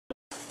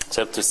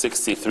chapter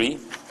 63.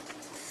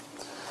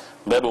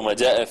 باب ما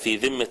جاء في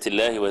ذمة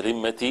الله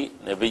وذمة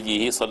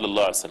نبيه صلى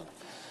الله عليه وسلم.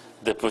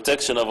 The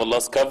protection of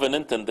Allah's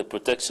covenant and the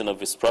protection of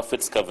His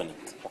Prophet's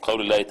covenant.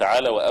 وقول الله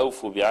تعالى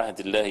وأوفوا بعهد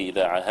الله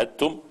إذا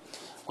عاهدتم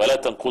ولا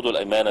تنقضوا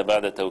الأيمان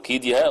بعد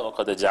توكيدها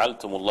وقد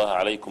جعلتم الله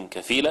عليكم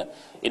كفيلا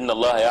إن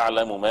الله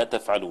يعلم ما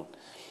تفعلون.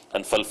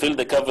 And fulfill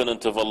the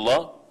covenant of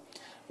Allah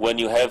when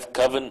you have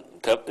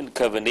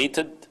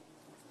covenanted,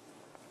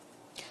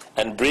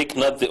 and break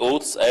not the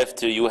oaths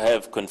after you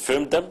have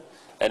confirmed them,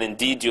 and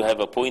indeed you have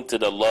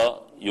appointed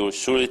Allah your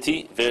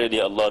surety. Verily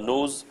Allah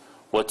knows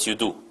what you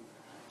do.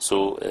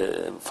 So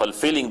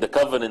fulfilling the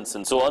covenants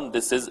and so on,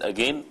 this is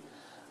again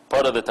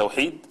part of the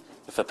Tawheed.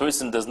 If a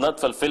person does not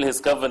fulfill his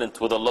covenant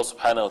with Allah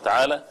subhanahu wa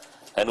ta'ala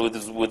and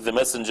with the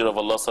Messenger of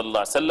Allah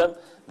sallallahu alaihi wasallam,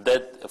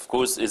 that of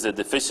course is a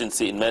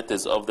deficiency in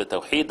matters of the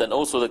Tawheed, and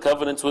also the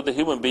covenants with the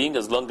human being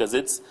as long as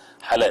it's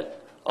halal.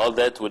 All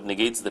that would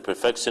negate the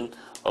perfection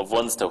of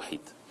one's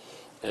Tawheed,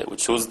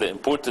 which shows the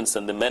importance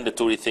and the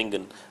mandatory thing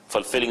in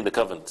fulfilling the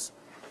covenants.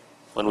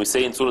 When we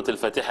say in Surah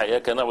Al-Fatiha,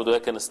 إِيَّاكَ نَعْبُدُ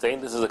وَإِيَّاكَ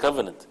نَسْتَعِينُ, this is a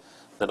covenant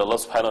that Allah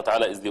subhanahu wa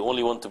ta'ala is the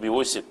only one to be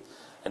worshipped,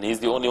 and He is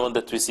the only one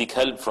that we seek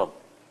help from,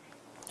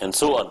 and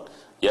so on.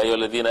 يَا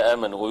أَيُّهَا الَّذِينَ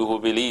آمَنُوا, we who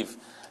believe,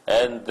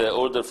 and the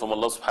order from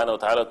Allah subhanahu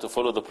wa ta'ala to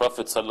follow the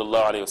Prophet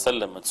sallallahu alayhi wa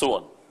sallam, and so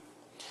on.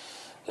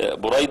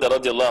 Burayda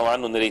radiallahu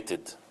anhu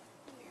narrated,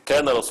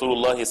 كان رسول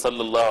الله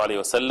صلى الله عليه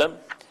وسلم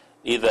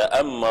إذا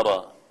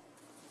أمر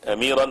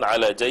أميرا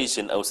على جيش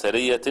أو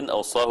سرية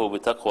أوصاه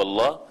بتقوى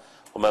الله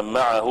ومن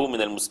معه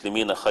من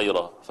المسلمين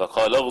خيرا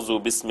فقال اغزوا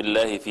بسم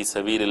الله في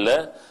سبيل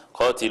الله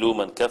قاتلوا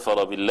من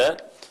كفر بالله,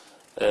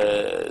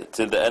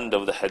 till the end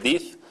of the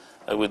hadith.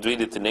 I would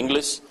read it in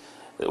English.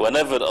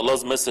 Whenever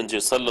Allah's Messenger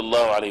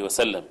sallallahu alayhi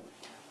wasallam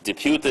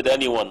deputed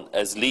anyone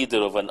as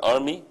leader of an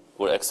army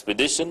or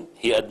expedition,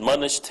 he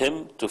admonished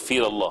him to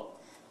fear Allah.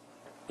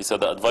 He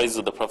said, the advice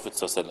of the Prophet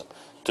sallallahu alayhi wasallam,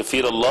 to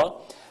fear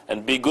Allah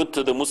and be good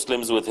to the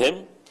Muslims with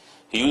him.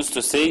 He used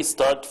to say,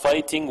 start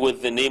fighting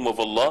with the name of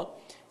Allah,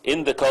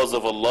 in the cause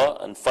of Allah,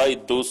 and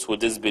fight those who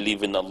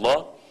disbelieve in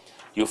Allah.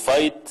 You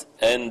fight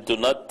and do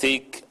not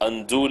take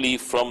unduly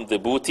from the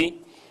booty,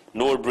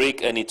 nor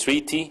break any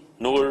treaty,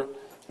 nor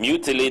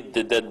mutilate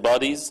the dead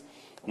bodies,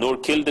 nor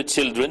kill the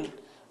children.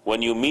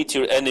 When you meet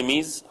your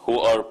enemies who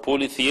are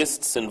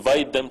polytheists,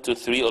 invite them to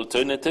three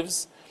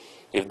alternatives.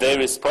 If they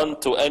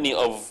respond to any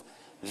of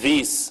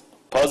these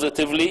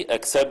positively,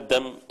 accept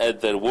them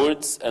at their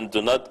words and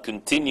do not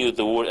continue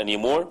the war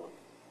anymore.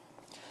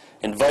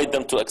 Invite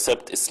them to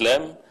accept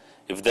Islam.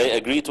 If they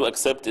agree to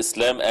accept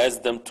Islam,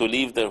 ask them to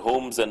leave their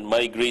homes and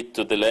migrate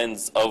to the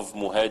lands of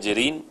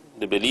Muhajirin,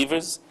 the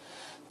believers.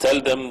 Tell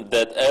them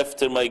that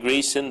after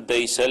migration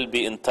they shall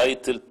be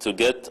entitled to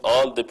get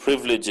all the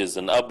privileges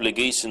and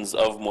obligations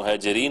of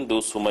Muhajirin,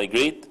 those who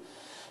migrate.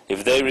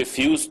 If they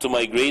refuse to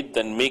migrate,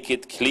 then make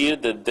it clear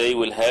that they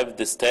will have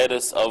the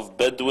status of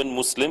Bedouin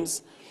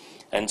Muslims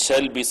and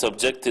shall be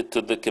subjected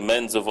to the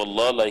commands of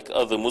Allah like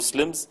other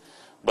Muslims,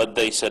 but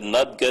they shall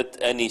not get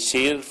any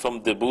share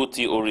from the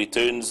booty or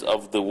returns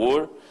of the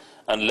war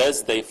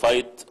unless they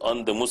fight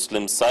on the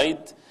Muslim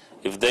side.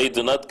 If they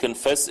do not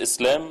confess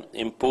Islam,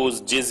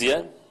 impose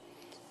jizya,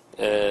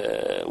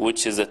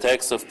 which is a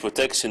tax of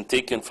protection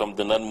taken from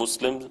the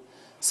non-Muslim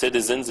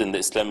citizens in the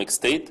Islamic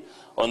State,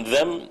 on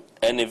them,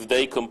 and if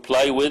they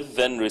comply with,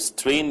 then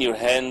restrain your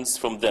hands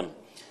from them.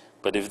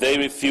 But if they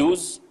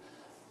refuse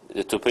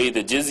to pay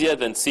the jizya,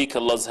 then seek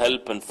Allah's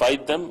help and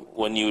fight them.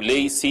 When you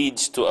lay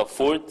siege to a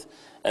fort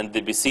and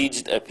the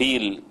besieged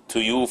appeal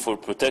to you for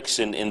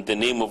protection in the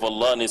name of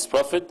Allah and His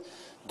Prophet,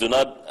 do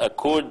not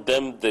accord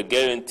them the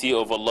guarantee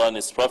of Allah and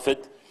His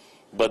Prophet,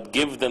 but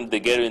give them the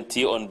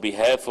guarantee on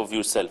behalf of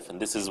yourself. And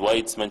this is why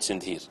it's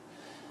mentioned here.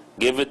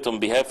 Give it on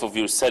behalf of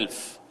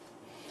yourself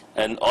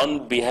and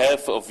on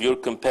behalf of your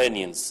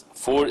companions,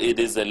 for it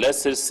is a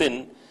lesser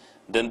sin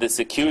than the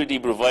security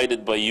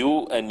provided by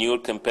you and your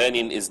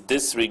companion is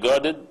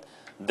disregarded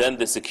than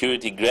the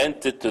security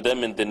granted to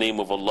them in the name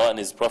of Allah and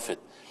His Prophet.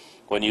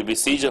 When you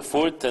besiege a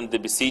fort and the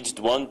besieged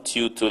want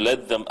you to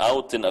let them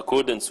out in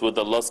accordance with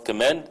Allah's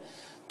command,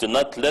 do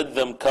not let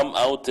them come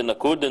out in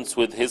accordance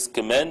with His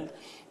command,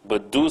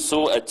 but do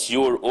so at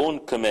your own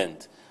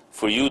command,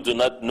 for you do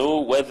not know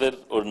whether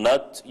or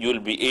not you'll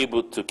be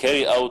able to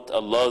carry out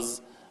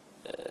Allah's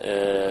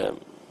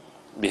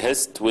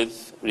behest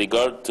with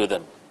regard to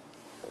them.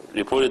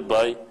 Reported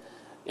by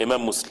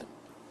Imam Muslim.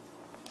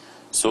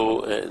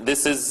 So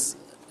this is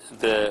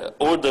the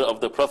order of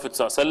the Prophet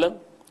ﷺ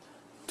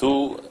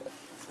to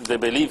the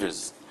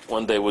believers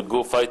when they would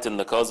go fight in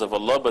the cause of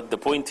Allah. But the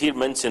point here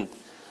mentioned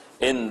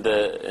in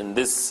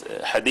this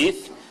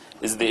hadith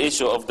is the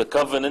issue of the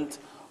covenant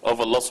of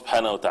Allah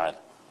subhanahu wa ta'ala.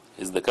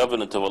 Is the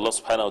covenant of Allah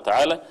subhanahu wa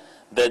ta'ala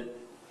that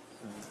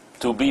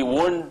to be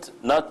warned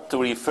not to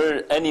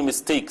refer any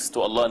mistakes to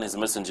Allah and His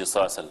Messenger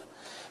ﷺ.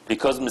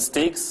 Because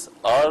mistakes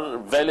are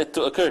valid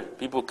to occur.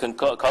 People can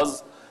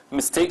cause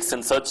mistakes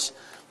in such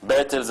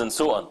battles and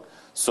so on.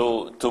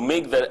 So to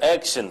make their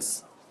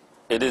actions,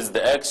 it is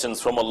the actions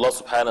from Allah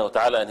subhanahu wa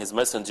ta'ala and His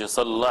Messenger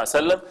sallallahu alaihi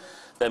wasallam,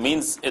 That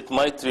means it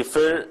might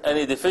refer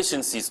any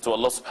deficiencies to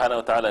Allah subhanahu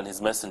wa ta'ala and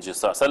His Messenger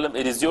sallallahu alaihi wasallam.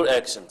 It is your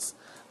actions.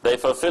 They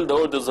fulfill the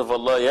orders of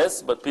Allah,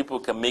 yes, but people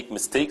can make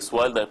mistakes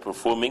while they're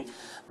performing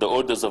the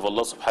orders of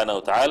Allah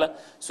subhanahu wa ta'ala.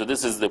 So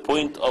this is the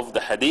point of the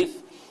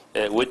hadith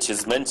which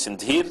is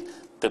mentioned here,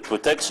 the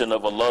protection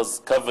of Allah's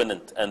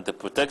covenant and the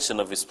protection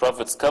of His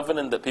Prophet's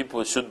covenant, that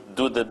people should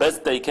do the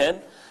best they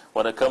can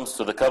when it comes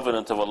to the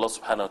covenant of Allah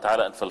subhanahu wa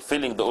ta'ala and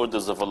fulfilling the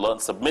orders of Allah,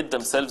 and submit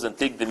themselves and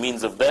take the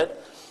means of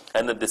that.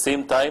 And at the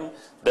same time,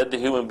 that the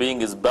human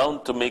being is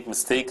bound to make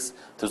mistakes.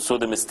 So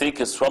the mistake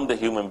is from the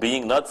human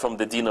being, not from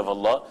the deen of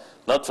Allah,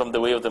 not from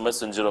the way of the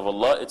Messenger of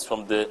Allah. It's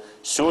from the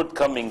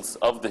shortcomings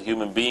of the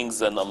human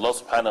beings, and Allah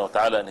subhanahu wa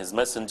ta'ala and His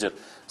Messenger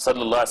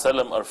sallallahu alaihi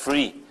wasallam are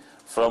free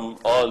from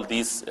all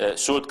these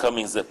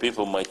shortcomings that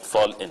people might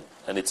fall in.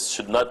 And it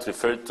should not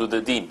refer to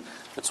the deen.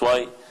 That's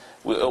why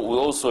we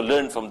also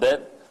learn from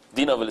that,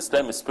 deen of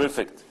Islam is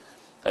perfect.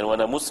 And when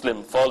a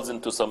Muslim falls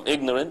into some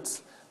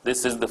ignorance,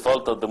 this is the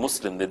fault of the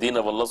Muslim. The deen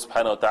of Allah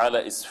subhanahu wa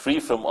ta'ala is free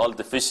from all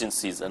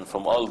deficiencies and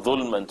from all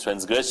dhulm and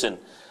transgression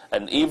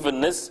and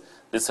evenness.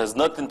 This has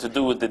nothing to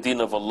do with the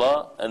deen of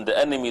Allah, and the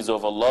enemies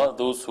of Allah,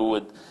 those who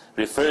would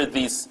refer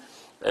these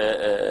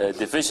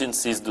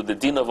deficiencies to the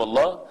deen of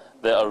Allah,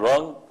 they are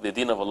wrong. The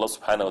deen of Allah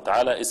subhanahu wa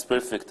ta'ala is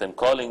perfect and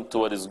calling to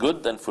what is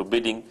good and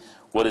forbidding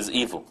what is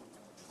evil.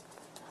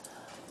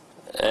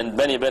 And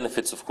many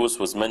benefits, of course,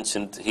 was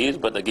mentioned here,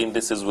 but again,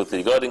 this is with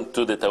regarding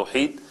to the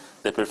Tawheed,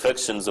 the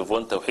perfections of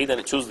one Tawheed,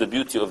 and it shows the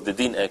beauty of the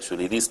deen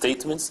actually. These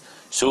statements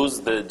shows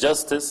the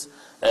justice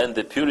and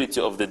the purity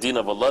of the deen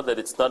of Allah, that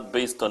it's not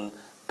based on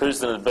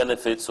personal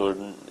benefits or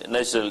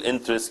national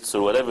interests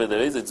or whatever there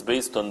is. It's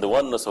based on the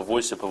oneness of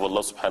worship of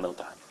Allah subhanahu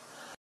wa ta'ala.